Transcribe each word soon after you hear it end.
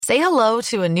Say hello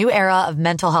to a new era of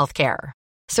mental health care.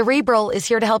 Cerebral is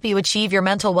here to help you achieve your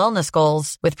mental wellness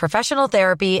goals with professional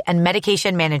therapy and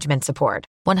medication management support.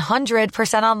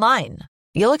 100% online.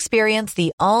 You'll experience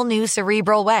the all-new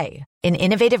Cerebral Way, an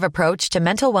innovative approach to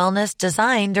mental wellness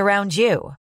designed around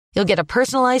you. You'll get a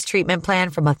personalized treatment plan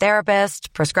from a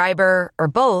therapist, prescriber, or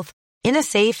both in a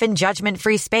safe and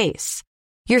judgment-free space.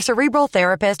 Your Cerebral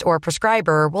therapist or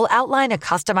prescriber will outline a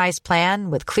customized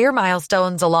plan with clear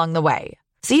milestones along the way,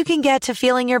 so you can get to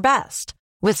feeling your best.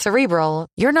 With Cerebral,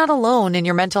 you're not alone in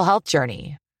your mental health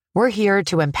journey. We're here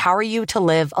to empower you to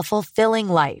live a fulfilling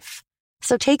life.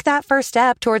 So take that first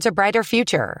step towards a brighter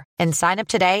future and sign up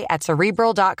today at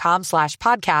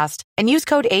Cerebral.com/podcast and use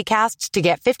code ACAST to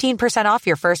get 15% off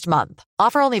your first month.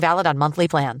 Offer only valid on monthly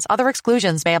plans. Other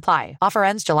exclusions may apply. Offer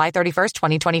ends July 31st,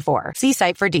 2024. See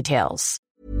site for details.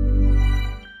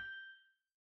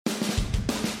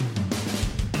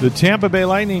 The Tampa Bay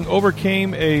Lightning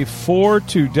overcame a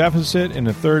 4-2 deficit in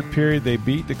the third period. They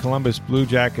beat the Columbus Blue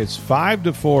Jackets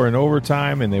 5-4 in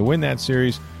overtime, and they win that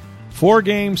series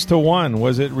 4-1.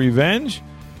 Was it revenge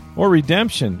or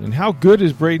redemption? And how good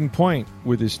is Braden Point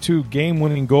with his 2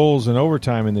 game-winning goals in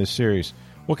overtime in this series?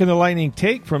 What can the Lightning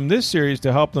take from this series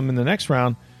to help them in the next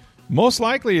round? Most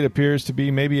likely, it appears to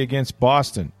be maybe against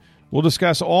Boston. We'll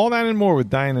discuss all that and more with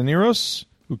Diana Neros,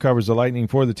 who covers the Lightning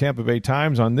for the Tampa Bay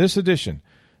Times on this edition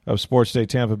of Sports Day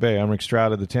Tampa Bay. I'm Rick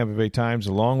Stroud of the Tampa Bay Times,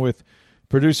 along with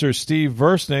producer Steve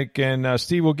Versnick. And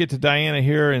Steve, we'll get to Diana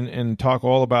here and talk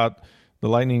all about the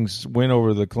Lightning's win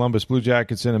over the Columbus Blue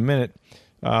Jackets in a minute.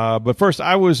 But first,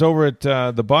 I was over at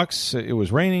the Bucks. It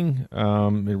was raining.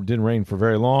 It didn't rain for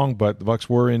very long, but the Bucks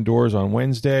were indoors on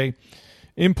Wednesday,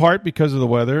 in part because of the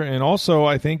weather, and also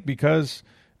I think because,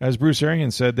 as Bruce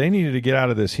Arians said, they needed to get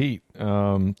out of this heat.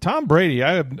 Tom Brady,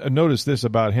 I have noticed this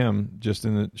about him just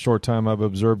in the short time I've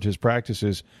observed his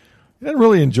practices. He doesn't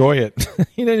really enjoy it.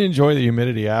 He didn't enjoy the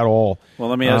humidity at all. Well,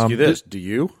 let me ask you this. Do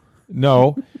you?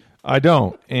 No, I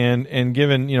don't. And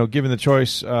given the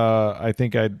choice, I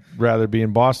think I'd rather be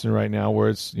in Boston right now where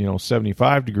it's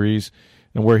 75 degrees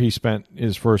and where he spent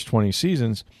his first 20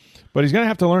 seasons. But he's going to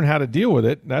have to learn how to deal with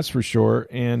it, that's for sure.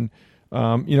 And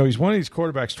he's one of these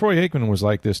quarterbacks. Troy Aikman was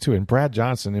like this too, and Brad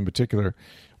Johnson in particular,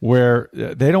 where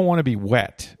they don't want to be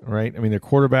wet, right? I mean, they're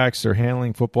quarterbacks. They're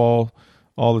handling football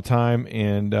all the time.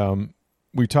 And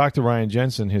we talked to Ryan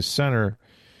Jensen, his center,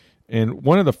 and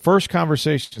one of the first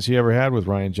conversations he ever had with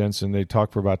Ryan Jensen, they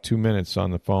talked for about 2 minutes on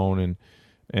the phone,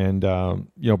 and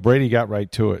Brady got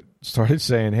right to it. Started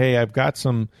saying, "Hey, I've got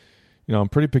some, I'm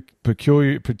pretty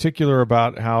particular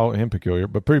about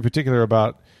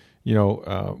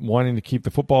wanting to keep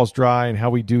the footballs dry and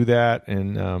how we do that.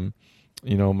 And,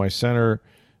 my center,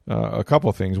 a couple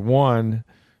of things. One,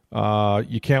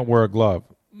 you can't wear a glove."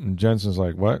 And Jensen's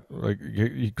like, "What?"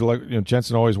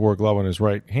 Jensen always wore a glove on his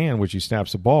right hand, which he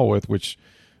snaps the ball with, which,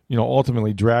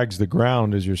 ultimately drags the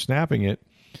ground as you're snapping it.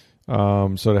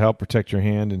 So to help protect your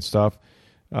hand and stuff.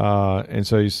 And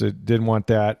so he said, didn't want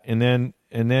that. And then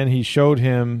he showed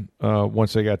him,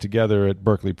 once they got together at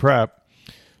Berkeley Prep,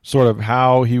 sort of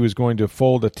how he was going to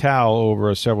fold a towel over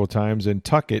us several times and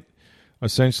tuck it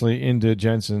essentially into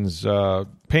Jensen's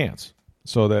pants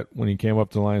so that when he came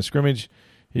up to the line of scrimmage,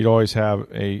 he'd always have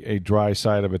a dry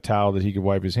side of a towel that he could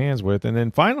wipe his hands with. And then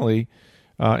finally,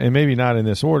 and maybe not in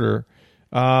this order,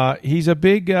 he's a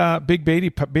big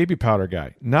baby powder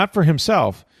guy. Not for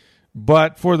himself,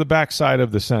 but for the backside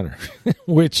of the center,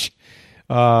 which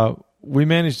we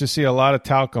managed to see a lot of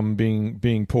talcum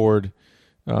being poured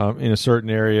in a certain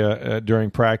area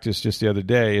during practice just the other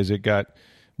day as it got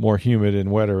more humid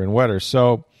and wetter and wetter.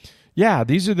 So, yeah,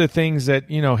 these are the things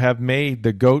that, have made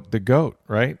the GOAT,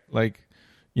 right? Like,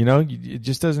 it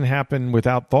just doesn't happen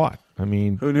without thought. I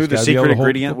mean, who knew the secret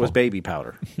ingredient was baby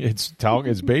powder? It's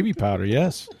baby powder,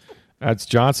 yes. That's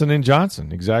Johnson &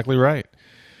 Johnson, exactly right.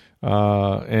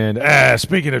 And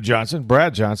speaking of Johnson,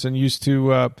 Brad Johnson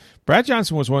Brad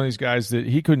Johnson was one of these guys that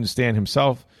he couldn't stand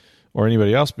himself or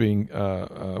anybody else being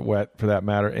wet for that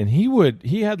matter. And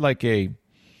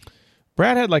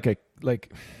Brad had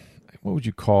what would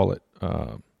you call it?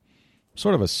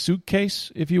 Sort of a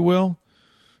suitcase, if you will.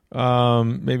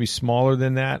 Maybe smaller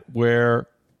than that, where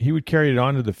he would carry it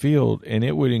onto the field, and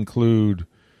it would include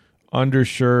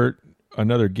undershirt,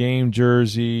 another game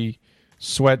jersey,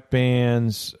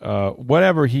 sweatbands,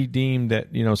 whatever he deemed that,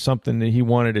 something that he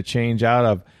wanted to change out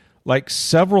of, like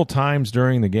several times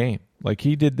during the game. Like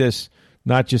he did this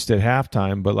not just at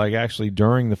halftime, but like actually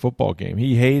during the football game.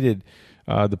 He hated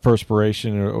the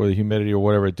perspiration or the humidity or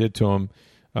whatever it did to him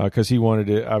because he wanted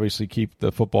to obviously keep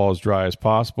the football as dry as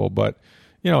possible. But,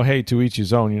 hey, to each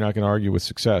his own. You're not going to argue with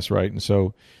success, right? And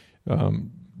so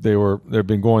they've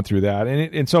been going through that,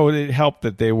 and so it helped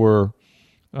that they were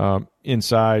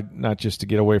inside, not just to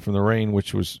get away from the rain,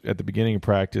 which was at the beginning of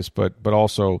practice, but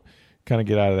also kind of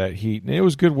get out of that heat. And it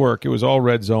was good work. It was all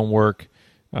red zone work.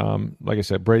 Like I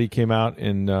said, Brady came out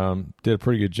and did a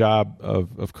pretty good job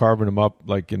of carving them up,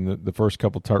 like in the first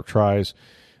couple tries.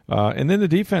 And then the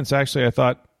defense, actually, I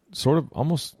thought sort of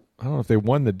almost, I don't know if they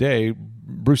won the day.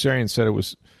 Bruce Arians said it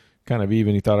was kind of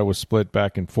even. He thought it was split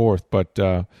back and forth, but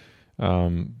it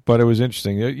was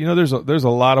interesting. You know, there's a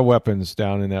lot of weapons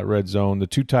down in that red zone. The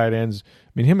two tight ends,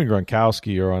 I mean, him and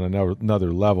Gronkowski are on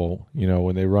another level. You know,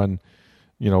 when they run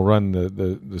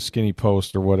the skinny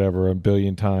post or whatever a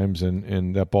billion times,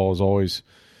 and that ball is always,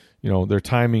 you know, their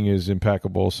timing is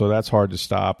impeccable. So that's hard to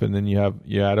stop. And then you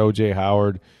had O.J.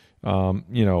 Howard.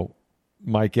 You know,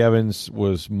 Mike Evans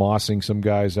was mossing some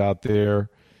guys out there.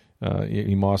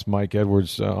 He mossed Mike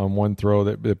Edwards on one throw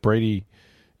that Brady,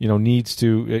 you know, needs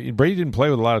to. Brady didn't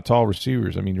play with a lot of tall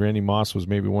receivers. I mean, Randy Moss was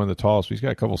maybe one of the tallest. But he's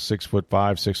got a couple 6'5",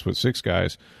 6'6"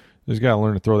 guys. He's got to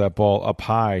learn to throw that ball up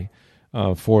high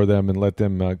for them and let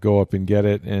them go up and get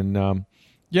it. And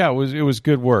it was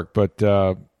good work. But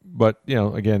you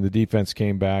know, again, the defense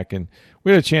came back, and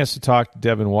we had a chance to talk to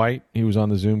Devin White. He was on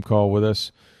the Zoom call with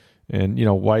us. And, you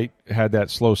know, White had that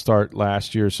slow start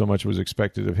last year. So much was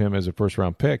expected of him as a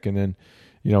first-round pick. And then,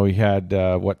 you know, he had,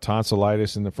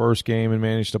 tonsillitis in the first game and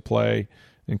managed to play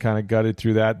and kind of gutted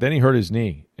through that. Then he hurt his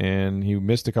knee, and he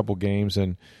missed a couple games.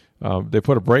 And they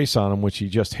put a brace on him, which he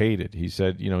just hated. He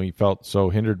said, you know, he felt so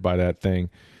hindered by that thing.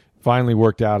 Finally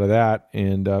worked out of that.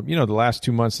 And, you know, the last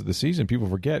 2 months of the season, people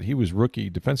forget, he was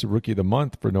defensive rookie of the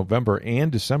month for November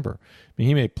and December. I mean,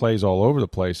 he made plays all over the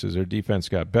place as their defense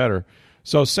got better.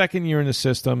 So second year in the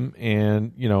system,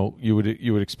 and you know you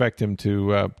would expect him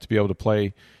to be able to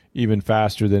play even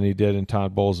faster than he did in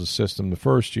Todd Bowles' system the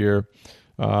first year.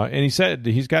 And he said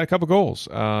he's got a couple goals.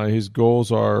 His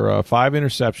goals are 5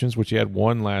 interceptions, which he had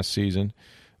 1 last season.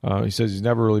 He says he's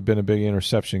never really been a big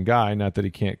interception guy. Not that he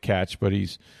can't catch, but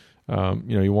he's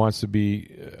he wants to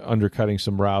be undercutting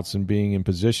some routes and being in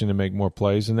position to make more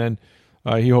plays. And then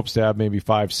he hopes to have maybe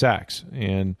 5 sacks.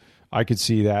 And I could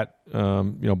see that.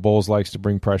 Bowles likes to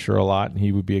bring pressure a lot, and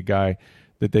he would be a guy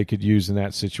that they could use in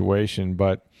that situation.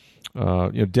 But,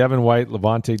 Devin White,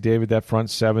 Levante David, that front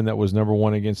 7 that was number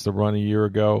 1 against the run a year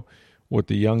ago with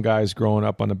the young guys growing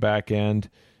up on the back end.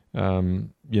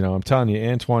 I'm telling you,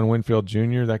 Antoine Winfield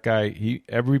Jr., that guy,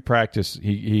 every practice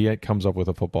he comes up with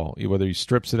a football. Whether he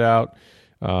strips it out,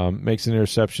 makes an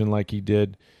interception like he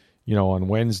did, on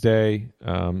Wednesday.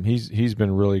 He's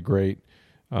been really great.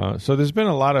 So there's been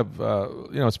a lot of,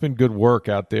 it's been good work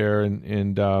out there.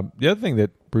 And the other thing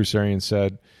that Bruce Arians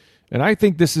said, and I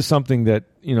think this is something that,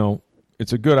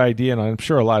 it's a good idea, and I'm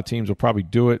sure a lot of teams will probably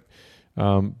do it.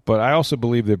 But I also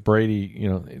believe that Brady,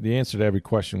 the answer to every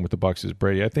question with the Bucs is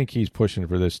Brady. I think he's pushing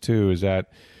for this too, is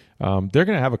that they're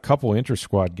going to have a couple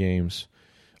inter-squad games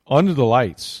under the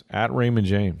lights at Raymond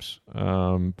James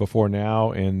before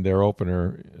now and their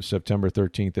opener September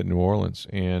 13th at New Orleans.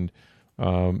 And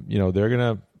they're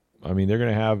gonna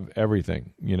have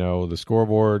everything. The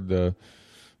scoreboard.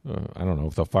 I don't know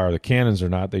if they'll fire the cannons or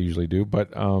not. They usually do,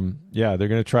 but they're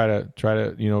gonna try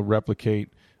to replicate.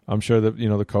 I'm sure that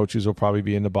the coaches will probably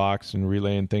be in the box and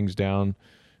relaying things down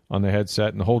on the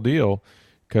headset and the whole deal.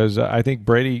 Because I think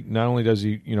Brady, not only does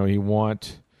he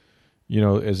want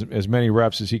as many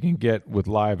reps as he can get with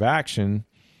live action,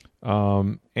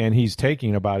 and he's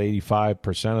taking about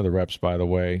 85% of the reps, by the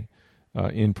way.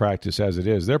 In practice as it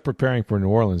is. They're preparing for New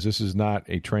Orleans. This is not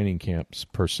a training camp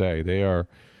per se. They are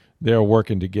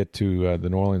working to get to the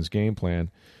New Orleans game plan.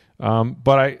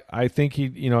 But I think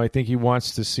he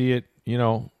wants to see it,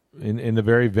 in the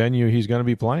very venue he's going to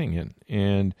be playing in.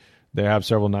 And they have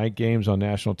several night games on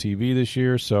national TV this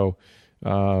year. So,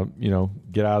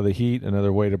 get out of the heat,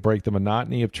 another way to break the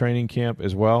monotony of training camp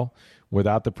as well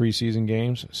without the preseason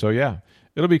games. So,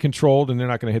 it'll be controlled, and they're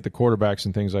not going to hit the quarterbacks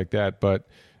and things like that. But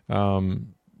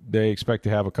they expect to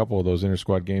have a couple of those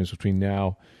inter-squad games between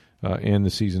now and the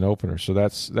season opener. So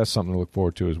that's something to look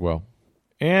forward to as well.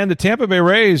 And the Tampa Bay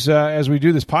Rays, as we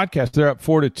do this podcast, they're up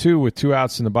 4-2 with 2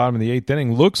 outs in the bottom of the 8th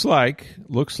inning. Looks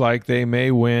like they may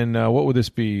win. What would this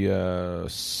be?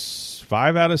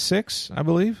 5 out of 6, I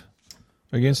believe,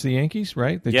 against the Yankees,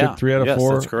 right? They took 3 out of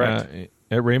 4 that's correct.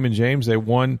 At Raymond James. They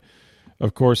won,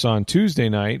 of course, on Tuesday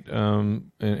night.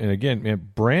 And again, man,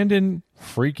 Brandon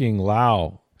freaking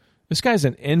Lau. This guy's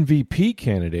an MVP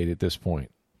candidate at this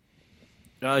point.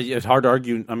 It's hard to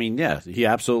argue. I mean, he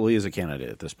absolutely is a candidate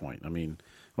at this point. I mean,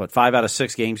 5 out of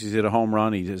 6 games he's hit a home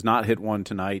run. He has not hit one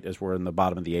tonight as we're in the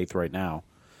bottom of the 8th right now.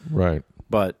 Right.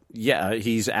 But yeah,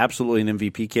 he's absolutely an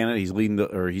MVP candidate. He's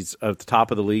he's at the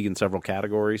top of the league in several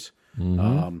categories.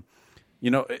 Mm-hmm.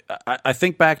 I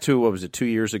think back to, what was it, 2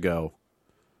 years ago?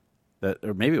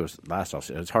 Or maybe it was last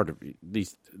offseason. It's hard to the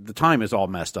time is all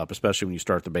messed up, especially when you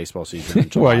start the baseball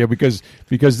season. Well, yeah, because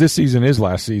this season is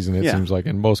last season. It seems like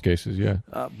in most cases, yeah.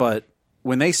 But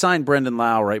when they signed Brendan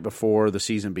Lau right before the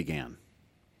season began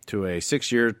to a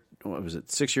 6-year,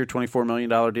 $24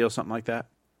 million deal, something like that.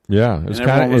 Yeah, it was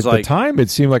kind of, at the time it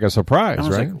seemed like a surprise,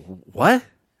 right? Like, what?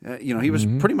 He was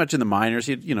pretty much in the minors.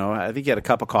 I think he had a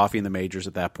cup of coffee in the majors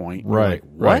at that point. Right. Like,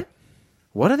 what? Right.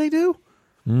 What do they do?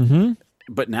 Mm-hmm.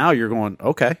 But now you're going,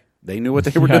 okay, they knew what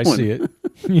they were doing. I see it.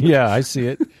 Yeah, I see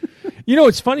it.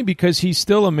 It's funny because he's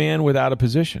still a man without a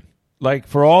position. Like,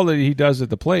 for all that he does at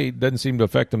the plate, doesn't seem to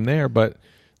affect him there, but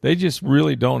they just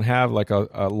really don't have like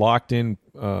a locked-in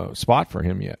spot for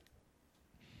him yet.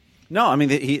 No, I mean,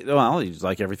 he's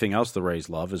like everything else the Rays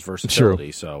love is versatility.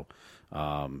 True. So,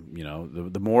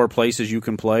 the more places you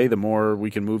can play, the more we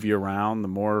can move you around, the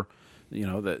more,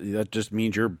 that just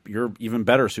means you're even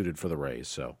better suited for the Rays.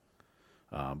 So,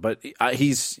 but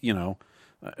he's,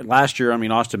 last year, I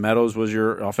mean, Austin Meadows was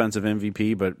your offensive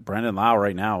MVP, but Brendan Lau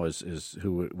right now is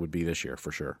who it would be this year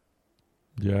for sure.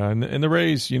 Yeah, and the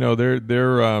Rays,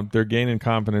 they're gaining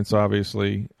confidence,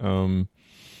 obviously.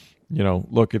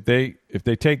 Look, if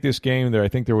they take this game, I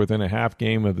think they're within a half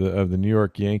game of the New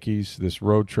York Yankees. This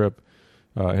road trip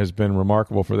has been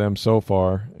remarkable for them so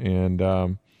far. And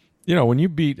when you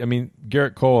beat,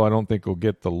 Garrett Cole, I don't think will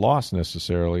get the loss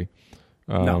necessarily.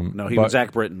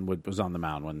 Zach Britton was on the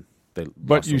mound when they.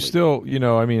 But you still,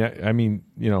 the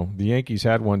Yankees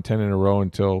had won 10 in a row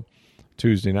until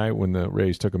Tuesday night when the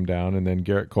Rays took them down, and then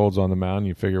Garrett Cole's on the mound.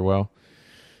 You figure, well,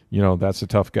 that's a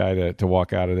tough guy to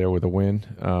walk out of there with a win,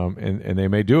 and they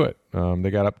may do it. They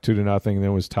got up 2-0, and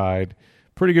then was tied.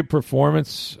 Pretty good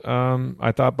performance,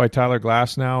 I thought, by Tyler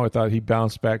Glasnow. I thought he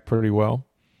bounced back pretty well.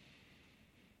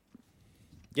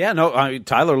 Yeah, no,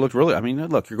 Tyler looked really.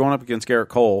 Look, you're going up against Garrett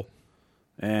Cole,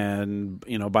 and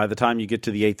by the time you get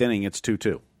to the 8th inning, it's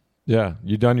 2-2. Yeah,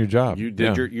 you done your job. You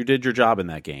did your job in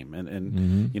that game,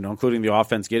 and including the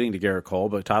offense getting to Garrett Cole.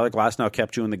 But Tyler Glasnow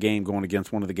kept you in the game, going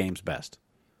against one of the game's best.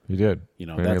 He did.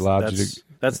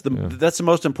 That's the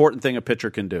most important thing a pitcher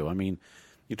can do.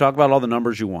 You talk about all the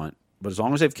numbers you want, but as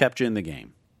long as they've kept you in the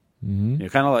game,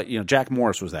 kind of like Jack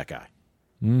Morris was that guy.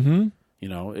 Mm-hmm.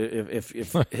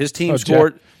 If his team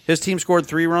scored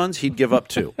 3 runs, he'd give up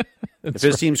 2. If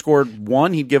his team scored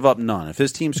 1, he'd give up none. If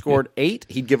his team scored 8,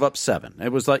 he'd give up 7.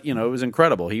 It was like it was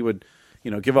incredible. He would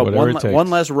give up one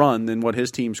less run than what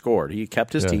his team scored. He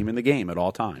kept his team in the game at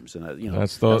all times, and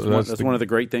that's one of the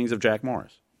great things of Jack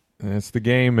Morris. That's the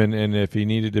game, and if he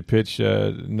needed to pitch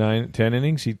 10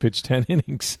 innings, he'd pitch 10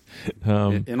 innings.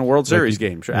 In a World Series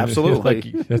game,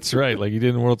 absolutely. That's right, like he did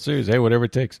in the World Series. Hey, whatever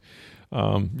it takes.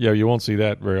 You won't see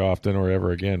that very often or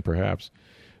ever again, perhaps.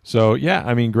 So,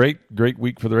 yeah, great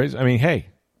week for the Rays. Hey,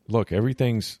 look,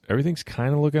 everything's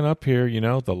kind of looking up here.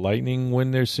 The Lightning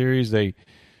win their series. They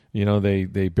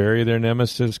bury their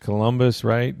nemesis, Columbus,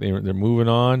 right? They're moving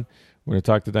on. We're going to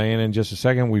talk to Diana in just a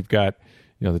second. We've got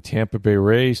the Tampa Bay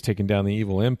Rays taking down the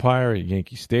Evil Empire at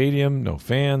Yankee Stadium. No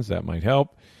fans. That might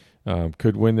help.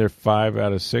 Could win their 5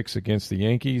 out of 6 against the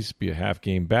Yankees, be a half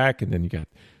game back. And then you got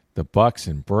the Bucks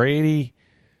and Brady.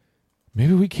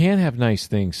 Maybe we can have nice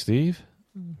things, Steve.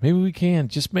 Maybe we can.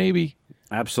 Just maybe.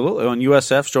 Absolutely. And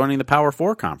USF's joining the Power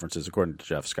 4 conferences, according to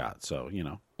Jeff Scott. So,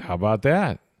 How about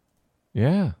that?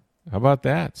 Yeah. How about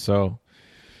that? So,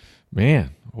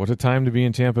 man, what a time to be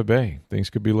in Tampa Bay.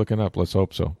 Things could be looking up. Let's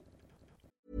hope so.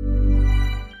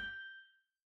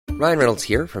 Ryan Reynolds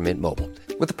here from Mint Mobile.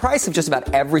 With the price of just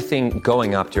about everything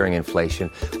going up during inflation,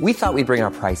 we thought we'd bring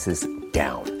our prices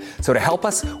down. So to help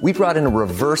us, we brought in a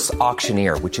reverse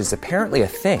auctioneer, which is apparently a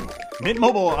thing. Mint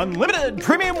Mobile Unlimited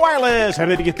Premium Wireless. How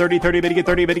to get 30, 30, bit to get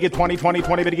 30, bit to get 20, 20,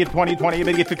 20, bit to get 20, 20,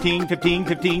 bit to get 15, 15,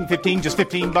 15, 15, just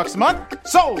 $15 a month?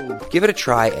 Sold! Give it a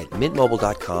try at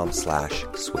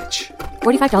mintmobile.com/switch.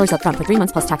 $45 up front for 3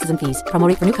 months plus taxes and fees. Promo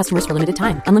rate for new customers for limited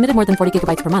time. Unlimited more than 40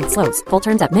 gigabytes per month. Slows full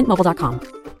terms at mintmobile.com.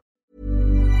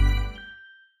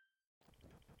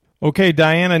 Okay,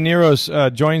 Diana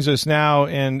Neros joins us now.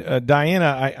 And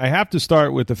Diana, I have to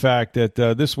start with the fact that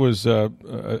this was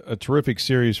a terrific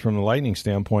series from the Lightning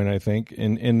standpoint, I think,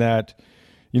 in that,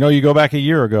 you go back a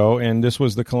year ago, and this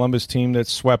was the Columbus team that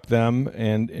swept them.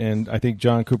 And I think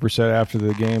John Cooper said after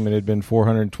the game it had been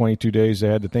 422 days. They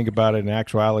had to think about it. In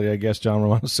actuality, I guess John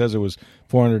Romano says it was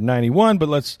 491, but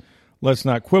let's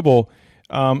not quibble.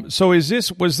 So was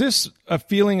this a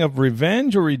feeling of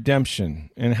revenge or redemption?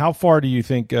 And how far do you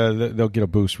think they'll get a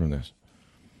boost from this?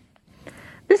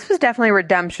 This was definitely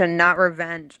redemption, not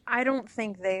revenge. I don't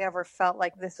think they ever felt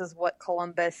like this is what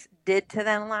Columbus did to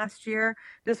them last year.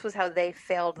 This was how they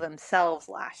failed themselves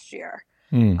last year.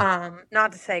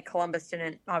 Not to say Columbus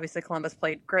didn't. Obviously, Columbus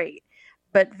played great,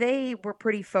 but they were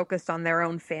pretty focused on their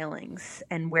own failings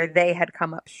and where they had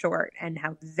come up short and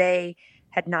how they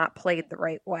had not played the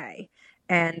right way.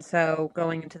 And so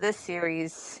going into this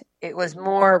series, it was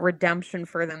more redemption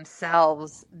for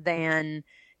themselves than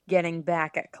getting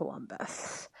back at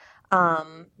Columbus.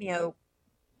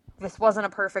 This wasn't a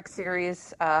perfect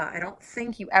series. I don't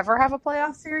think you ever have a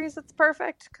playoff series that's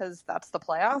perfect because that's the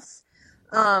playoffs.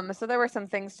 So there were some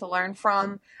things to learn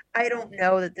from. I don't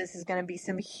know that this is going to be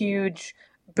some huge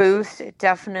boost. It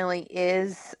definitely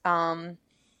is. John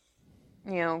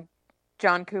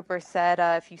Cooper said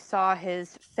if you saw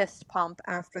his fist pump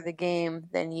after the game,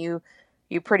 then you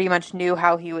pretty much knew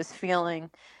how he was feeling.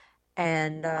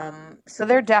 And so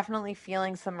they're definitely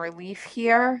feeling some relief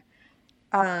here.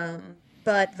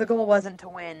 But the goal wasn't to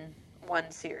win one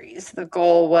series. The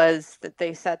goal was that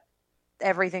they set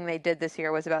everything they did this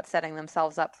year was about setting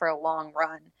themselves up for a long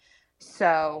run.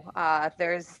 So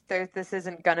this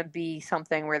isn't going to be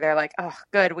something where they're like, oh,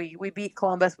 good, we beat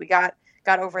Columbus, we got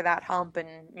over that hump,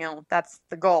 and that's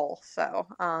the goal. So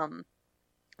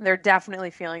they're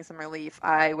definitely feeling some relief.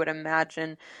 I would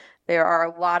imagine there are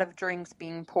a lot of drinks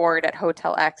being poured at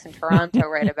Hotel X in Toronto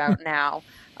right about now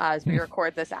as we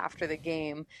record this after the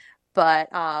game. But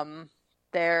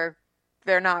they're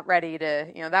not ready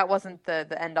to, that wasn't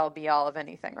the end-all be-all of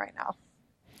anything right now.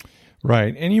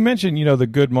 Right. And you mentioned, the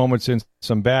good moments and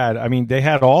some bad. I mean, they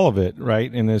had all of it,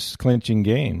 right, in this clinching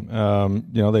game.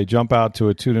 They jump out to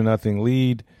a 2-0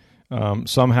 lead.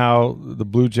 Somehow the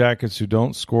Blue Jackets, who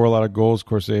don't score a lot of goals, of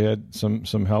course, they had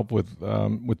some help with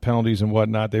penalties and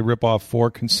whatnot. They rip off 4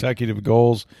 consecutive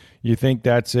goals. You think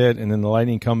that's it, and then the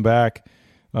Lightning come back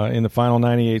in the final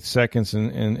 98 seconds,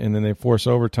 and then they force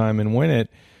overtime and win it.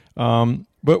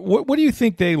 But what do you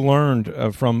think they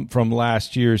learned from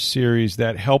last year's series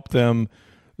that helped them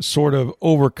sort of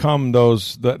overcome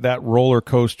that roller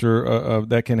coaster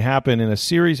that can happen in a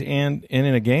series and in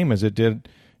a game as it did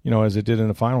in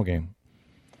the final game?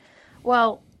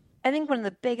 Well, I think one of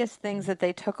the biggest things that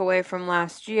they took away from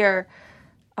last year,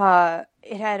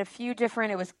 it had a few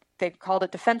different. They called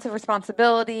it defensive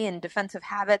responsibility and defensive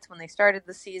habits when they started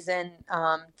the season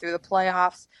through the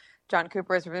playoffs. John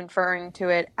Cooper is referring to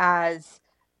it as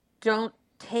don't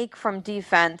take from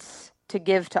defense to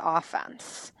give to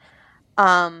offense.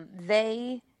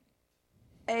 I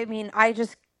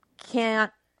just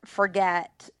can't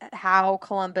forget how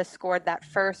Columbus scored that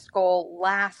first goal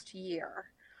last year.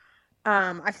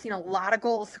 I've seen a lot of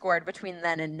goals scored between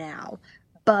then and now,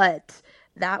 but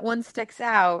that one sticks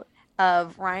out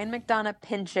of Ryan McDonagh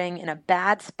pinching in a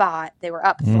bad spot. They were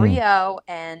up 3-0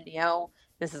 and,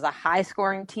 this is a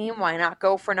high-scoring team. Why not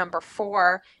go for number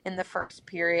 4 in the first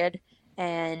period?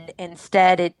 And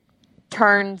instead, it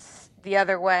turns the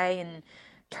other way and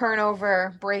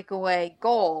turnover, breakaway,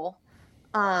 goal.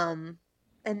 And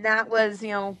that was,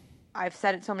 I've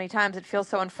said it so many times, it feels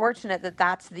so unfortunate that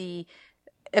that's the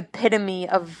epitome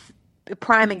of a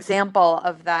prime example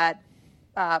of that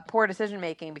poor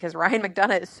decision-making, because Ryan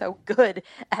McDonagh is so good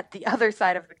at the other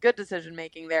side of the good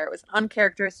decision-making there. It was an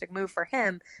uncharacteristic move for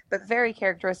him, but very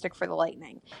characteristic for the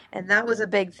Lightning. And that was a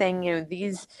big thing.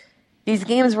 These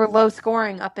games were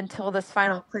low-scoring up until this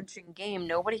final clinching game.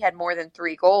 Nobody had more than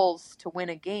 3 goals to win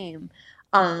a game.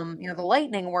 The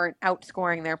Lightning weren't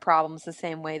outscoring their problems the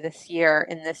same way this year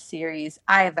in this series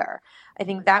either. I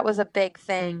think that was a big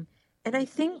thing. And I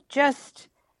think just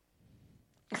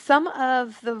some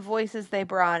of the voices they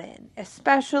brought in,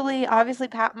 especially, obviously,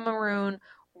 Pat Maroon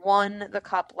won the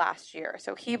Cup last year,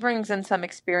 so he brings in some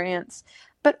experience,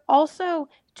 but also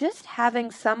just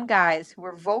having some guys who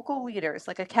were vocal leaders,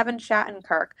 like a Kevin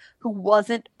Shattenkirk, who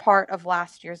wasn't part of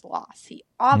last year's loss. He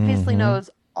obviously knows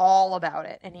all about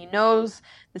it, and he knows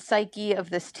the psyche of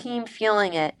this team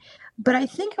feeling it, but I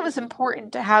think it was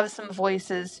important to have some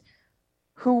voices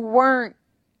who weren't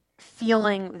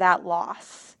feeling that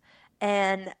loss.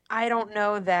 And I don't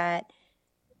know that,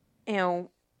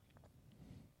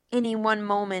 any one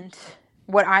moment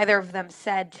what either of them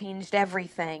said changed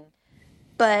everything.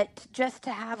 But just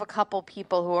to have a couple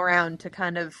people who are around to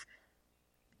kind of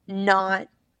not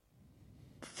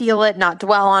feel it, not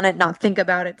dwell on it, not think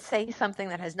about it, say something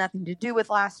that has nothing to do with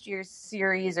last year's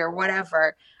series or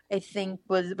whatever, I think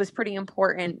was pretty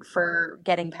important for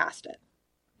getting past it.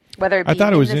 Whether it be in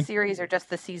the series or just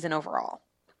the season overall.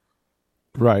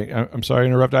 Right. I'm sorry to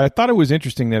interrupt. I thought it was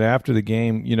interesting that after the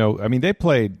game, they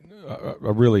played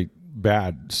a really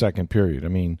bad second period. I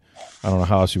mean, I don't know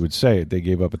how else you would say it. They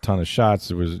gave up a ton of shots.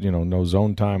 There was, no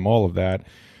zone time, all of that.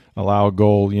 Allow a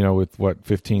goal, with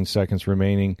 15 seconds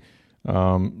remaining,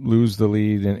 lose the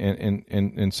lead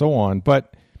and so on.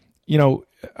 But,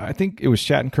 I think it was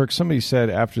Shattenkirk. Somebody said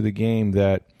after the game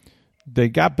that they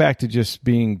got back to just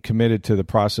being committed to the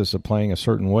process of playing a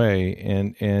certain way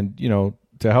and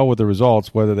to hell with the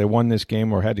results, whether they won this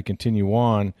game or had to continue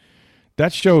on.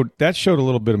 That showed a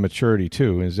little bit of maturity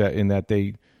too, in that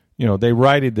they they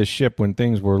righted the ship when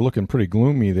things were looking pretty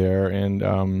gloomy there,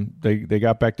 and they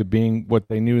got back to being what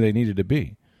they knew they needed to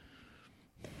be.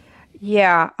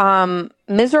 Yeah,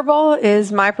 miserable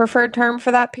is my preferred term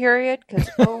for that period because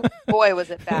oh boy was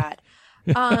it bad.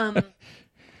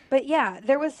 But yeah,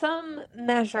 there was some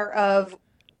measure of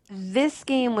this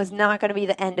game was not going to be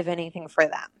the end of anything for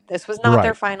them. This was not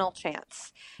their final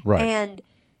chance. Right. And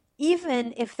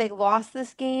even if they lost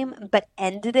this game but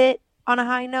ended it on a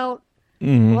high note,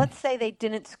 let's say they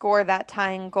didn't score that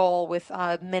tying goal with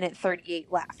a minute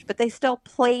 38 left, but they still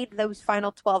played those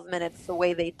final 12 minutes the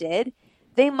way they did,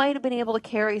 they might have been able to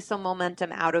carry some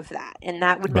momentum out of that, and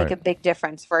that would make a big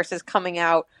difference versus coming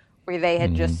out where they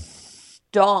had just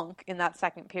stunk in that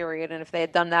second period, and if they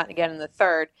had done that again in the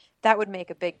third, that would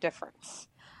make a big difference.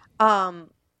 I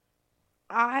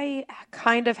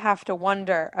kind of have to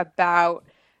wonder about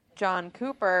John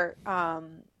Cooper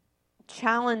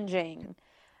challenging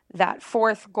that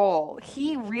fourth goal.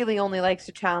 He really only likes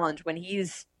to challenge when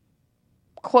he's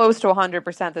close to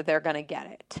 100% that they're going to get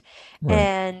it. Right.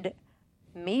 And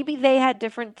maybe they had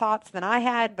different thoughts than I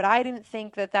had, but I didn't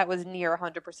think that was near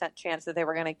 100% chance that they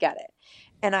were going to get it.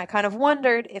 And I kind of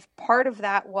wondered if part of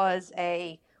that was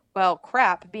well,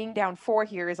 crap, being down 4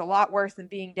 here is a lot worse than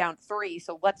being down 3,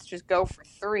 so let's just go for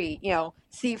 3,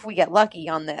 see if we get lucky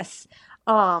on this.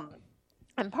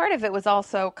 And part of it was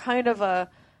also kind of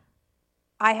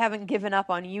I haven't given up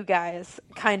on you guys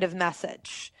kind of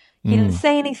message. He didn't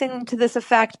say anything to this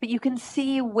effect, but you can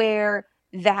see where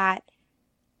that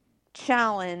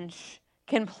challenge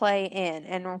can play in,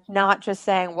 and not just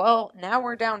saying, well, now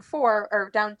we're down 4 or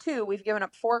down 2, we've given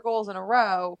up 4 goals in a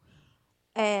row,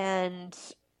 and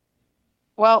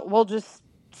well, we'll just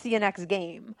see you next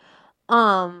game.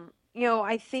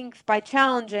 I think by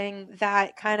challenging,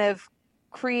 that kind of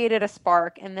created a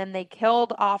spark, and then they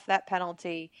killed off that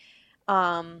penalty,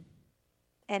 and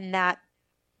that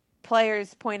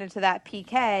players pointed to that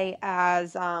PK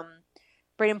as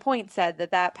Braden Point said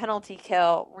that penalty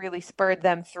kill really spurred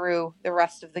them through the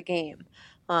rest of the game.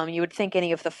 You would think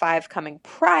any of the 5 coming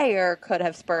prior could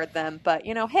have spurred them, but,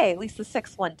 hey, at least the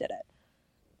 6th one did it.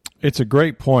 It's a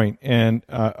great point, and,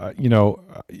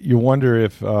 you wonder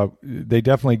if they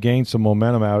definitely gained some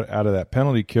momentum out of that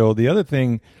penalty kill. The other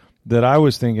thing that I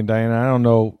was thinking, Diana, I don't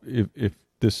know if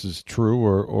this is true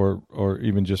or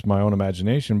even just my own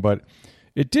imagination, but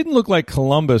it didn't look like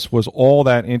Columbus was all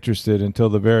that interested until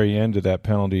the very end of that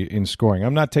penalty in scoring.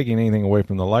 I'm not taking anything away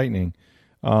from the Lightning,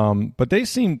 but they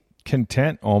seemed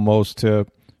content almost to,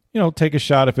 take a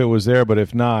shot if it was there, but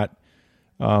if not,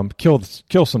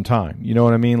 kill some time. You know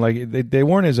what I mean? Like they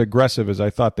weren't as aggressive as I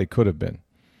thought they could have been.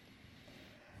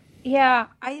 Yeah,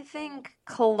 I think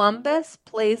Columbus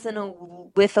plays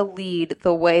with a lead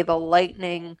the way the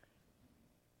Lightning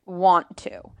want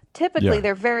to. Typically,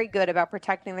 they're very good about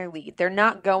protecting their lead. They're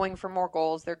not going for more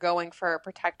goals. They're going for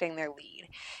protecting their lead.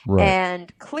 Right.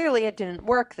 And clearly it didn't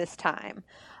work this time.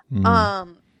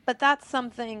 But that's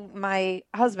something my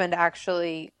husband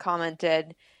actually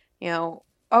commented, oh,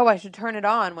 I should turn it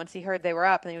on once he heard they were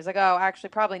up. And he was like, oh, actually,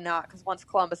 probably not, because once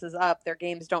Columbus is up, their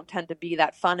games don't tend to be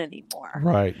that fun anymore.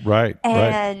 Right.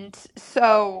 And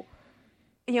so,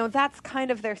 that's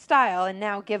kind of their style. And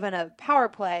now given a power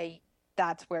play,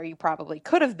 that's where you probably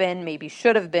could have been, maybe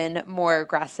should have been more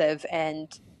aggressive and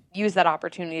use that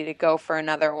opportunity to go for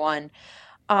another one.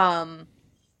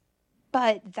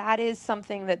 But that is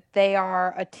something that they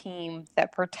are a team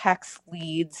that protects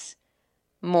leads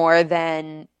more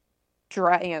than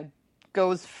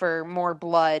goes for more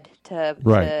blood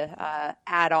to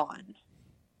add on.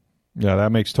 Yeah,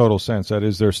 that makes total sense. That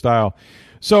is their style.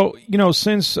 So,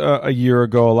 since a year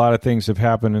ago, a lot of things have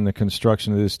happened in the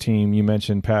construction of this team. You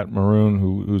mentioned Pat Maroon,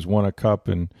 who's won a cup,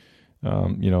 and,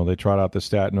 they trot out the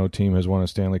stat, no team has won a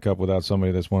Stanley Cup without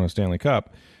somebody that's won a Stanley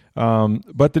Cup.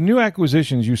 But the new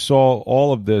acquisitions, you saw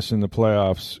all of this in the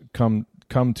playoffs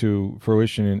come to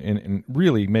fruition and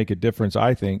really make a difference,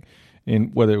 I think,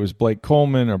 in whether it was Blake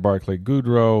Coleman or Barclay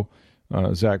Goodrow,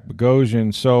 Zach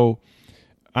Bogosian. So,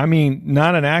 I mean,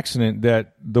 not an accident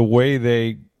that the way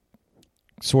they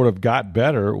sort of got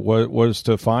better was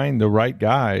to find the right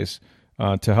guys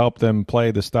to help them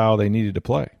play the style they needed to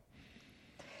play.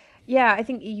 Yeah, I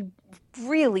think you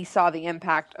really saw the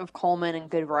impact of Coleman and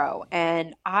Goodrow,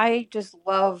 and I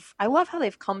love how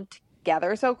they've come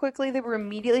together so quickly. They were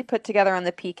immediately put together on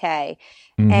the PK,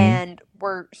 and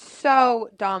were so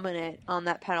dominant on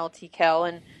that penalty kill.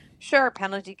 And sure,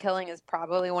 penalty killing is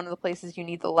probably one of the places you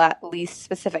need the least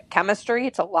specific chemistry.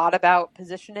 It's a lot about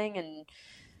positioning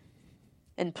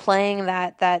and playing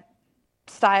that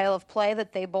style of play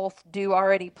that they both do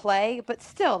already play, but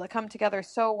still to come together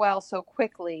so well so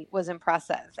quickly was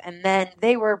impressive. And then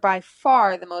they were by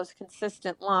far the most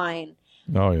consistent line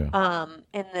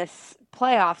in this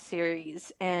playoff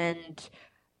series. And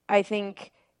I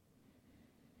think,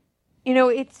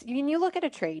 it's when you look at a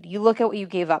trade, you look at what you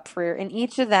gave up for, and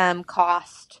each of them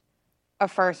cost a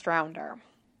first rounder.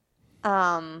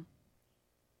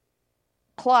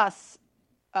 Plus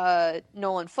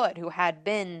Nolan Foote, who had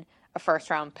been a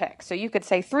first-round pick. So you could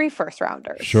say 3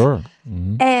 first-rounders. Sure.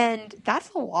 And that's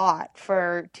a lot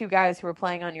for 2 guys who were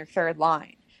playing on your third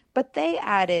line. But they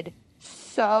added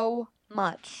so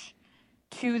much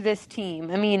to this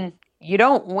team. I mean, you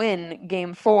don't win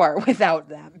Game 4 without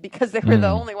them because they were the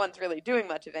only ones really doing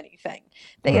much of anything.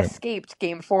 They escaped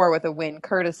Game 4 with a win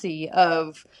courtesy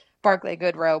of Barclay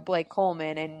Goodrow, Blake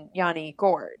Coleman, and Yanni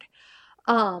Gourde.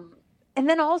 And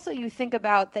then also you think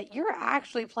about that you're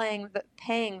actually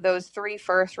paying those 3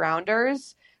 first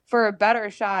rounders for a better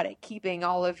shot at keeping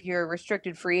all of your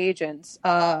restricted free agents.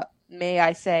 May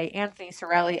I say Anthony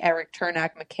Cirelli, Eric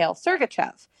Chernak, Mikhail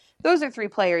Sergachev. Those are 3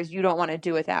 players you don't want to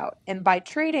do without. And by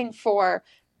trading for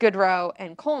Goodrow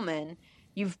and Coleman,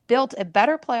 you've built a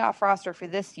better playoff roster for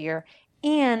this year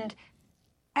and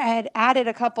had added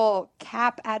a couple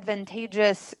cap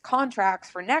advantageous contracts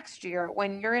for next year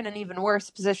when you're in an even worse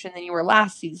position than you were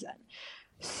last season.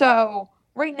 So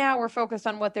right now we're focused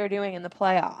on what they're doing in the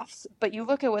playoffs, but you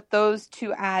look at what those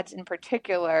 2 adds in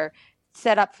particular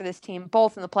set up for this team,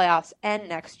 both in the playoffs and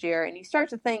next year, and you start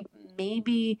to think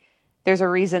maybe there's a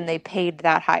reason they paid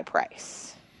that high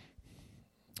price.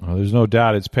 There's no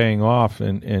doubt it's paying off,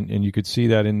 and you could see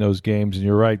that in those games. And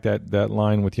you're right, that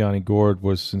line with Yanni Gourde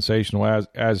was sensational,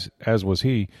 as was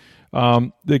he.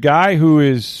 The guy who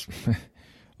is,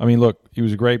 I mean, look, he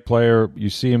was a great player.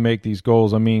 You see him make these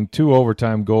goals. I mean, 2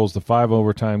 overtime goals, the 5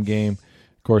 overtime game,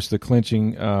 of course, the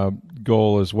clinching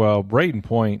goal as well. Brayden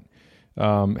Point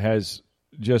has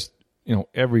just,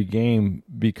 every game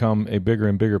become a bigger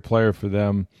and bigger player for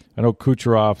them. I know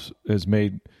Kucherov has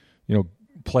made,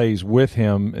 plays with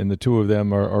him, and the 2 of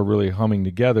them are really humming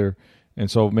together. And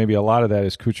so maybe a lot of that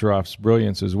is Kucherov's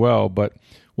brilliance as well. But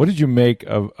what did you make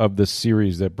of the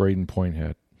series that Brayden Point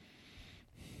had?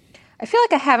 I feel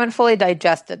like I haven't fully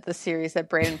digested the series that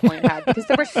Brayden Point had because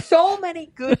there were so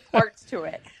many good parts to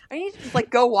it. I need to just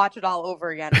go watch it all over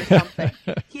again or something.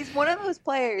 He's one of those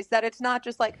players that it's not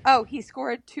just he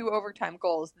scored 2 overtime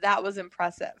goals. That was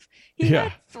impressive. He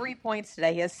had 3 points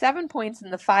today. He has 7 points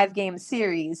in the 5-game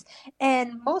series,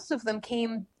 and most of them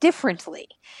came differently.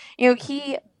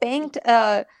 He banked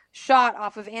a shot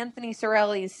off of Anthony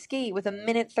Cirelli's skate with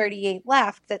 1:38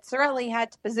 left that Cirelli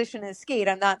had to position his skate.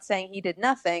 I'm not saying he did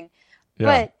nothing,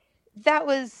 but that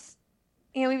was,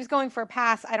 he was going for a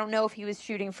pass. I don't know if he was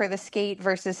shooting for the skate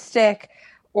versus stick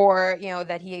or,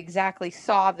 that he exactly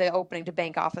saw the opening to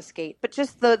bank off a skate, but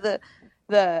just the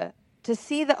to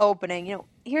see the opening,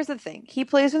 here's the thing. He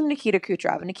plays with Nikita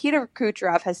Kucherov, and Nikita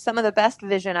Kucherov has some of the best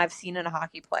vision I've seen in a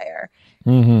hockey player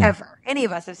ever. Any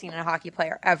of us have seen in a hockey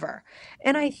player ever.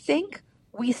 And I think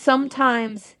we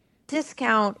sometimes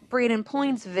discount Brayden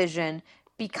Point's vision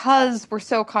because we're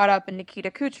so caught up in Nikita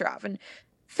Kucherov. And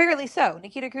fairly so.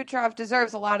 Nikita Kucherov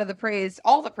deserves a lot of the praise,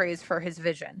 all the praise for his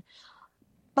vision.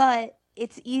 But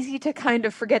it's easy to kind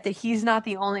of forget that he's not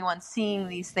the only one seeing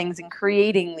these things and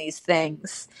creating these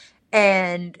things.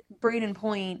 And Brayden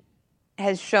Point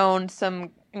has shown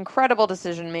some incredible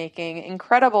decision-making,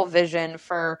 incredible vision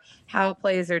for how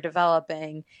plays are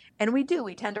developing. And we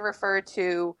tend to refer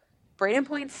to Brayden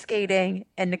Point's skating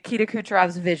and Nikita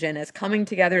Kucherov's vision as coming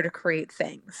together to create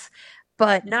things.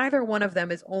 But neither one of them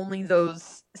is only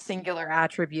those singular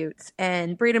attributes.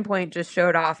 And Brayden Point just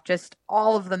showed off just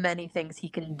all of the many things he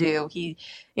can do. He,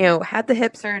 had the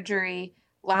hip surgery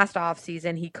last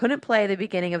offseason. He couldn't play at the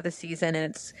beginning of the season, and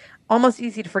it's almost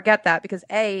easy to forget that because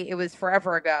A, it was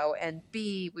forever ago, and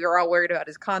B, we were all worried about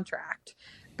his contract.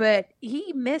 But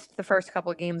he missed the first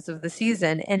couple of games of the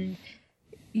season, and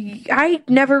I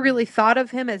never really thought of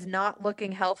him as not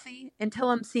looking healthy until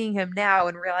I'm seeing him now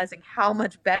and realizing how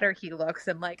much better he looks.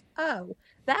 And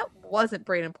that wasn't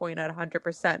Brayden Point at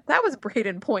 100%. That was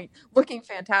Brayden Point looking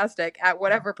fantastic at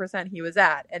whatever percent he was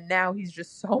at. And now he's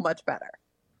just so much better.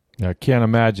 I can't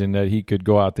imagine that he could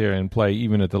go out there and play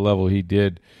even at the level he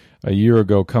did a year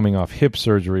ago, coming off hip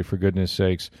surgery, for goodness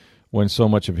sakes, when so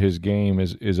much of his game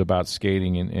is about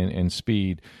skating and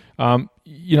speed.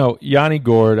 Yanni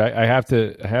Gourde, I have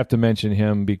to mention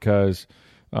him because,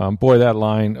 boy, that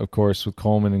line, of course, with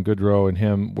Coleman and Goodrow and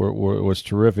him was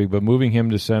terrific. But moving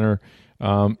him to center,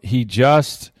 he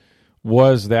just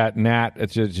was that gnat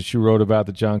that you wrote about,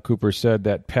 that John Cooper said,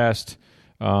 that pest.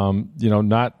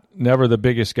 Never the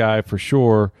biggest guy for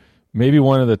sure, maybe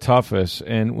one of the toughest.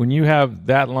 And when you have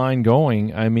that line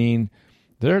going, I mean,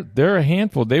 they're a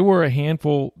handful. They were a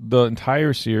handful the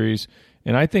entire series,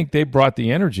 and I think they brought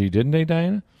the energy, didn't they,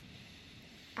 Diana?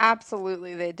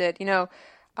 Absolutely, they did.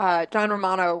 John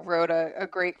Romano wrote a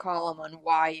great column on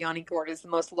why Yanni Gourde is the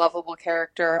most lovable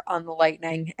character on the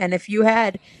Lightning. And if you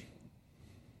had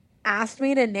asked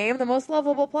me to name the most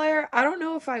lovable player, I don't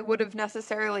know if I would have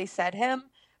necessarily said him.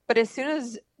 But as soon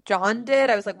as John did,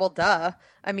 I was like, well, duh.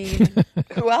 I mean,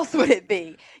 who else would it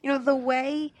be? The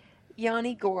way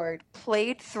Yanni Gourde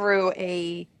played through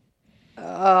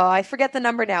I forget the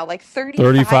number now, like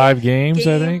 35 games,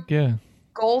 I think, yeah.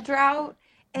 Goal drought.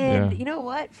 And you know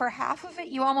what? For half of it,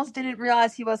 you almost didn't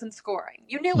realize he wasn't scoring.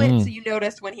 You knew it, so you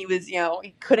noticed when he was,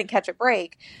 he couldn't catch a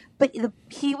break. But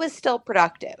he was still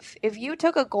productive. If you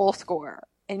took a goal scorer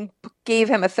and gave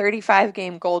him a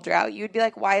 35-game goal drought, you'd be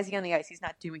like, why is he on the ice? He's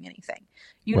not doing anything.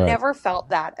 You never felt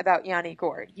that about Yanni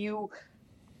Gourde.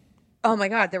 Oh my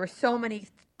God, there were so many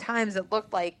times it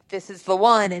looked like this is the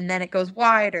one, and then it goes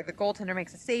wide, or the goaltender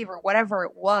makes a save, or whatever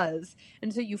it was.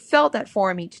 And so you felt that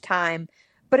for him each time.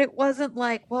 But it wasn't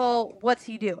like, well, what's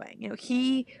he doing?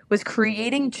 He was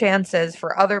creating chances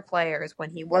for other players when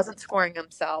he wasn't scoring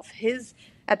himself.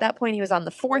 At that point, he was on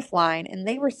the fourth line, and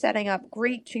they were setting up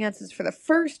great chances for the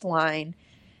first line.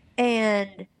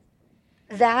 And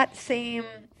that same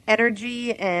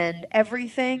energy and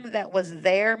everything that was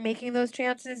there making those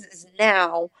chances is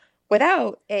now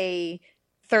without a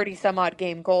 30-some-odd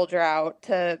game goal drought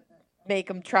to make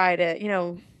him try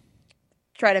to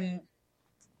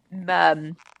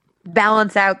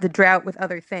balance out the drought with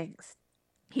other things.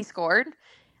 He scored.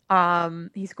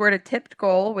 He scored a tipped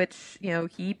goal, which,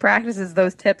 he practices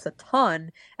those tips a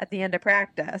ton at the end of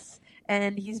practice.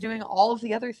 And he's doing all of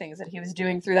the other things that he was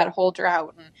doing through that whole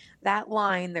drought. And that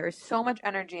line, there's so much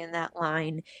energy in that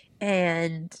line.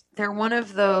 And they're one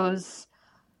of those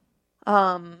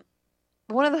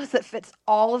that fits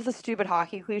all of the stupid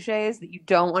hockey cliches that you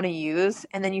don't want to use.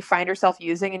 And then you find yourself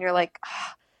using, and you're like,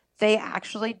 they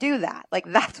actually do that.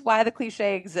 Like, that's why the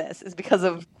cliche exists, is because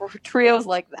of trios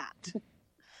like that.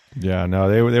 Yeah, no,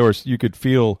 they were. You could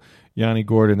feel Yanni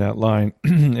Gourde in that line.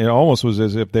 It almost was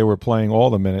as if they were playing all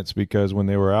the minutes, because when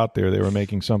they were out there, they were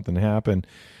making something happen.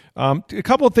 A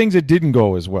couple of things that didn't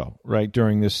go as well, right,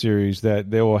 during this series that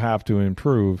they will have to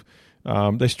improve.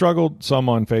 They struggled some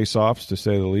on face-offs, to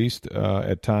say the least,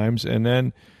 at times, and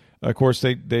then, of course,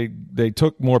 they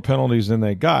took more penalties than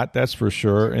they got, that's for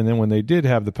sure. And then when they did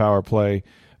have the power play,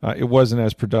 it wasn't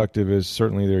as productive as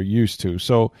certainly they're used to.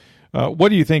 So what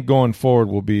do you think going forward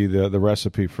will be the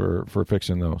recipe for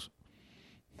fixing those?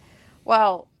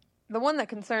 Well, the one that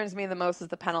concerns me the most is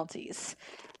the penalties,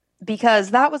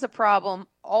 because that was a problem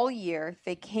all year.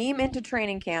 They came into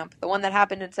training camp, the one that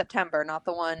happened in September, not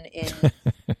the one in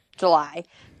July,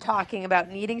 talking about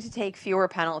needing to take fewer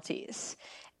penalties.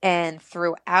 And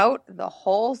throughout the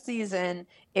whole season,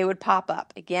 it would pop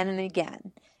up again and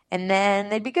again. And then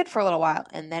they'd be good for a little while,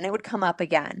 and then it would come up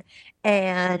again.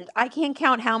 And I can't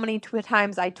count how many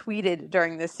times I tweeted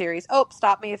during this series, oh,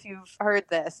 stop me if you've heard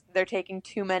this, they're taking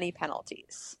too many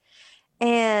penalties.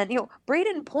 And,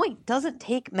 Braden Point doesn't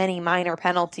take many minor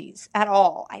penalties at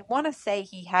all. I want to say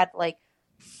he had like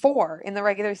 4 in the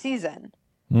regular season.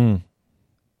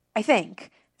 I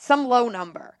think. Some low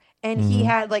number. And he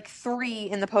had like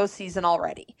 3 in the postseason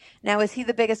already. Now, is he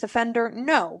the biggest offender?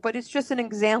 No, but it's just an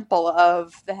example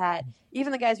of that.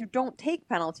 Even the guys who don't take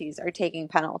penalties are taking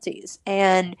penalties.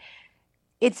 And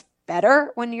it's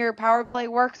better when your power play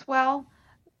works well,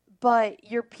 but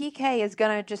your PK is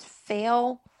going to just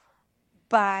fail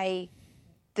by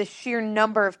the sheer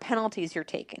number of penalties you're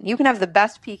taking. You can have the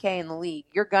best PK in the league.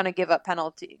 You're going to give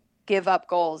up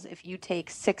goals if you take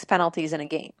 6 penalties in a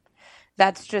game.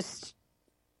 That's just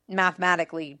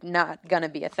mathematically not going to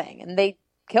be a thing. And they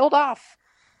killed off,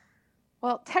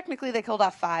 well, technically they killed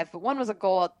off 5, but one was a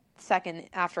goal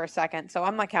after a second, so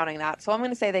I'm not counting that. So I'm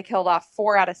going to say they killed off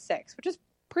 4 out of 6, which is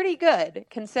pretty good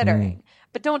considering.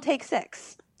 But don't take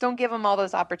 6. Don't give them all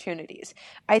those opportunities.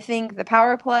 I think the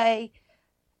power play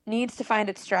needs to find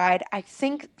its stride. I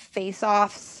think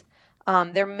face-offs,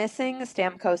 they're missing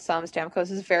Stamkos some.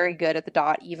 Stamkos is very good at the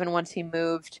dot. Even once he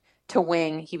moved to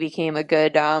wing, he became a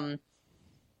good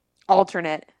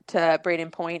alternate to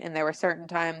Braden Point, and there were certain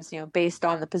times, based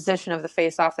on the position of the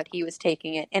faceoff that he was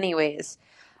taking it anyways.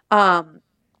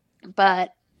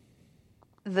 But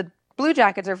the Blue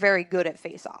Jackets are very good at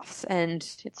faceoffs, and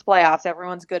it's playoffs.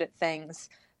 Everyone's good at things.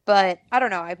 But I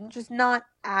don't know. I'm just not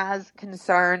as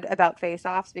concerned about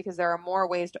faceoffs because there are more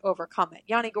ways to overcome it.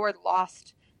 Yanni Gourde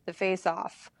lost the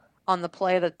faceoff on the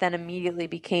play that then immediately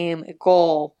became a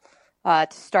goal to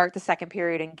start the second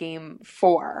period in Game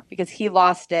 4 because he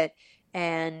lost it.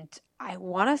 And I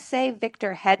want to say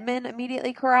Victor Hedman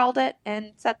immediately corralled it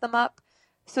and set them up.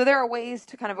 So there are ways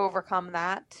to kind of overcome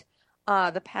that.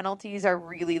 The penalties are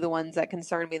really the ones that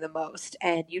concern me the most.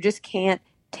 And you just can't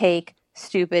take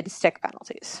stupid stick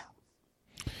penalties.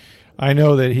 I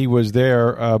know that he was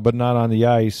there, but not on the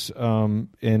ice, and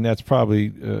that's probably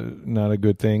not a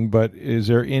good thing. But is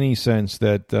there any sense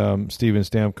that Steven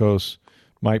Stamkos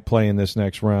might play in this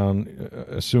next round,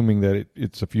 assuming that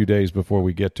it's a few days before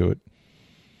we get to it?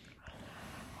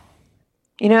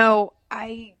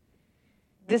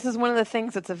 This is one of the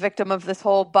things that's a victim of this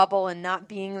whole bubble and not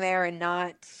being there and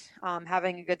not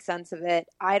having a good sense of it.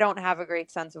 I don't have a great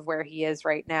sense of where he is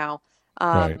right now.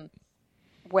 Right.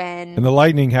 And the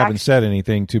Lightning haven't said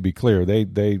anything, to be clear.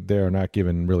 They are not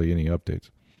giving really any updates.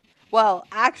 Well,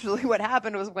 actually, what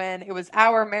happened was when it was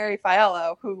our Mary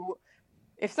Fiallo, who,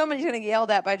 if somebody's going to get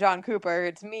yelled at by John Cooper,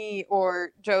 it's me or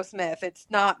Joe Smith. It's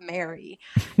not Mary.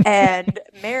 And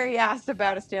Mary asked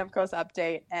about a Stamkos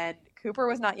update, and Cooper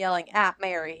was not yelling at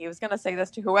Mary. He was going to say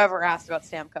this to whoever asked about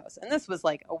Stamkos. And this was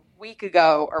like a week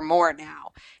ago or more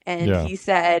now. And he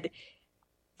said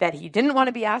that he didn't want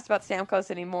to be asked about Stamkos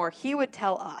anymore. He would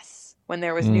tell us when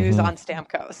there was news on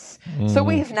Stamkos. So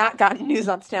we have not gotten news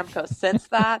on Stamkos since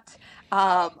that.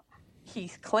 He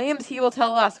claims he will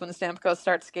tell us when Stamkos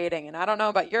starts skating. And I don't know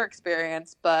about your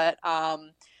experience, but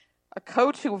a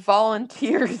coach who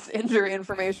volunteers injury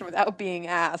information without being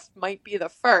asked might be the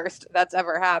first that's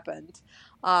ever happened.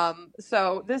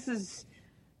 So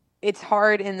it's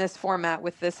hard in this format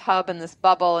with this hub and this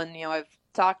bubble. And, I've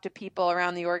talked to people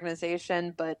around the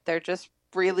organization, but they're just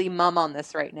really mum on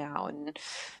this right now. And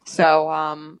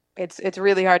so it's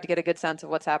really hard to get a good sense of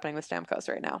what's happening with Stamkos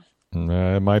right now.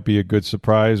 It might be a good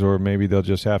surprise, or maybe they'll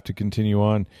just have to continue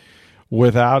on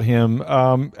without him.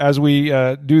 As we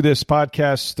do this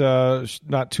podcast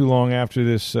not too long after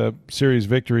this series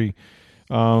victory,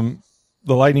 the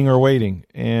Lightning are waiting.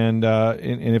 And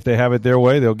if they have it their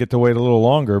way, they'll get to wait a little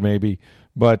longer maybe.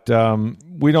 But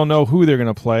we don't know who they're going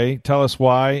to play. Tell us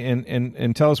why,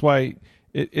 and tell us why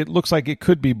it looks like it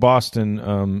could be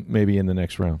Boston maybe in the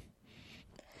next round.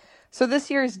 So this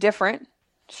year is different.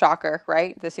 Shocker,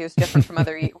 right? This year's different from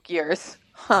other years.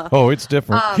 Huh. Oh, it's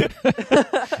different.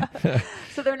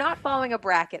 So they're not following a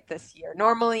bracket this year.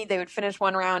 Normally, they would finish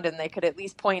one round and they could at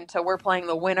least point to we're playing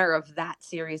the winner of that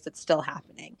series that's still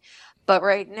happening. But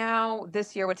right now,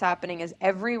 this year, what's happening is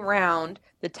every round,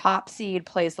 the top seed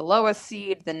plays the lowest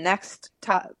seed, the next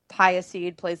highest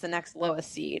seed plays the next lowest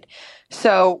seed.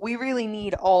 So we really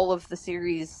need all of the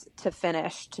series to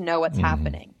finish to know what's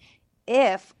happening.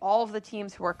 If all of the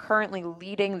teams who are currently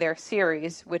leading their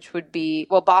series, which would be,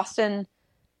 Boston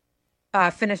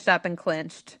finished up and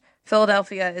clinched.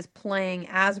 Philadelphia is playing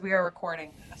as we are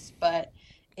recording this. But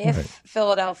if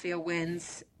Philadelphia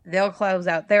wins, they'll close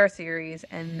out their series.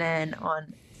 And then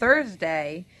on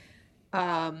Thursday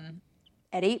at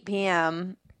 8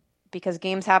 p.m., because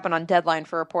games happen on deadline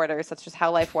for reporters, that's just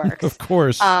how life works. Of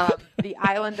course. The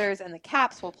Islanders and the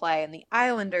Caps will play, and the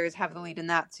Islanders have the lead in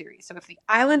that series. So if the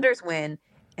Islanders win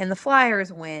and the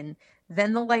Flyers win,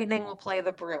 then the Lightning will play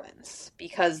the Bruins,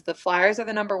 because the Flyers are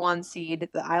the number 1 seed,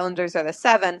 the Islanders are the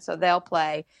 7, so they'll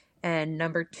play, and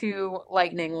number 2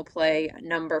 Lightning will play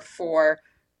number 4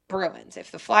 Bruins.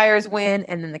 If the Flyers win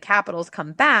and then the Capitals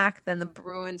come back, then the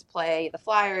Bruins play the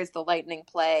Flyers, the Lightning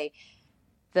play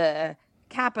the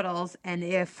Capitals, and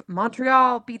if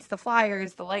Montreal beats the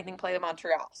Flyers, the Lightning play the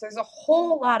Montreal. So there's a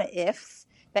whole lot of ifs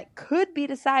that could be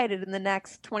decided in the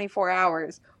next 24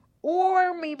 hours,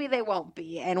 or maybe they won't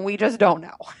be, and we just don't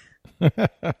know.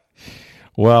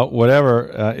 Well,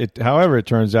 however it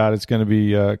turns out, it's going to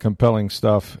be compelling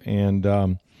stuff, and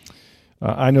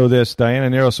I know this. Diana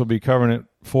Neros will be covering it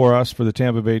for us for the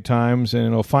Tampa Bay Times, and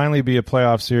it'll finally be a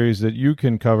playoff series that you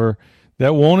can cover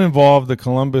that won't involve the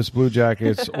Columbus Blue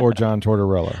Jackets or John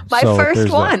Tortorella. My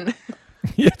first one.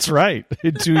 That's right.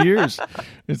 In 2 years.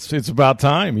 It's about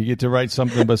time. You get to write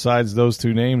something besides those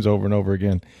two names over and over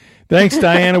again. Thanks,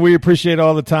 Diana. We appreciate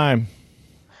all the time.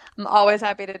 I'm always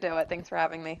happy to do it. Thanks for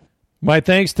having me. My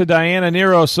thanks to Diana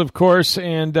Neros, of course.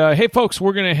 And, hey, folks,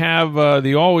 we're going to have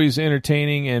the always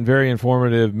entertaining and very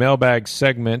informative mailbag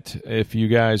segment. If you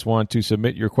guys want to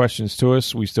submit your questions to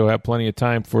us, we still have plenty of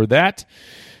time for that.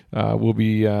 We'll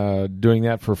be doing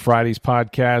that for Friday's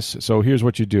podcast. So here's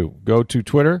what you do. Go to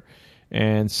Twitter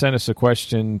and send us a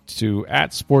question to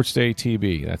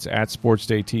 @SportsDayTB. That's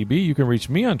 @SportsDayTB. You can reach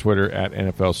me on Twitter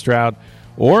 @NFLStroud,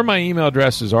 or my email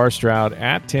address is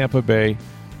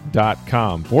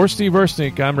rstroud@tampabay.com. For Steve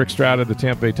Versnick, I'm Rick Stroud of the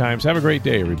Tampa Bay Times. Have a great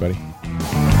day, everybody.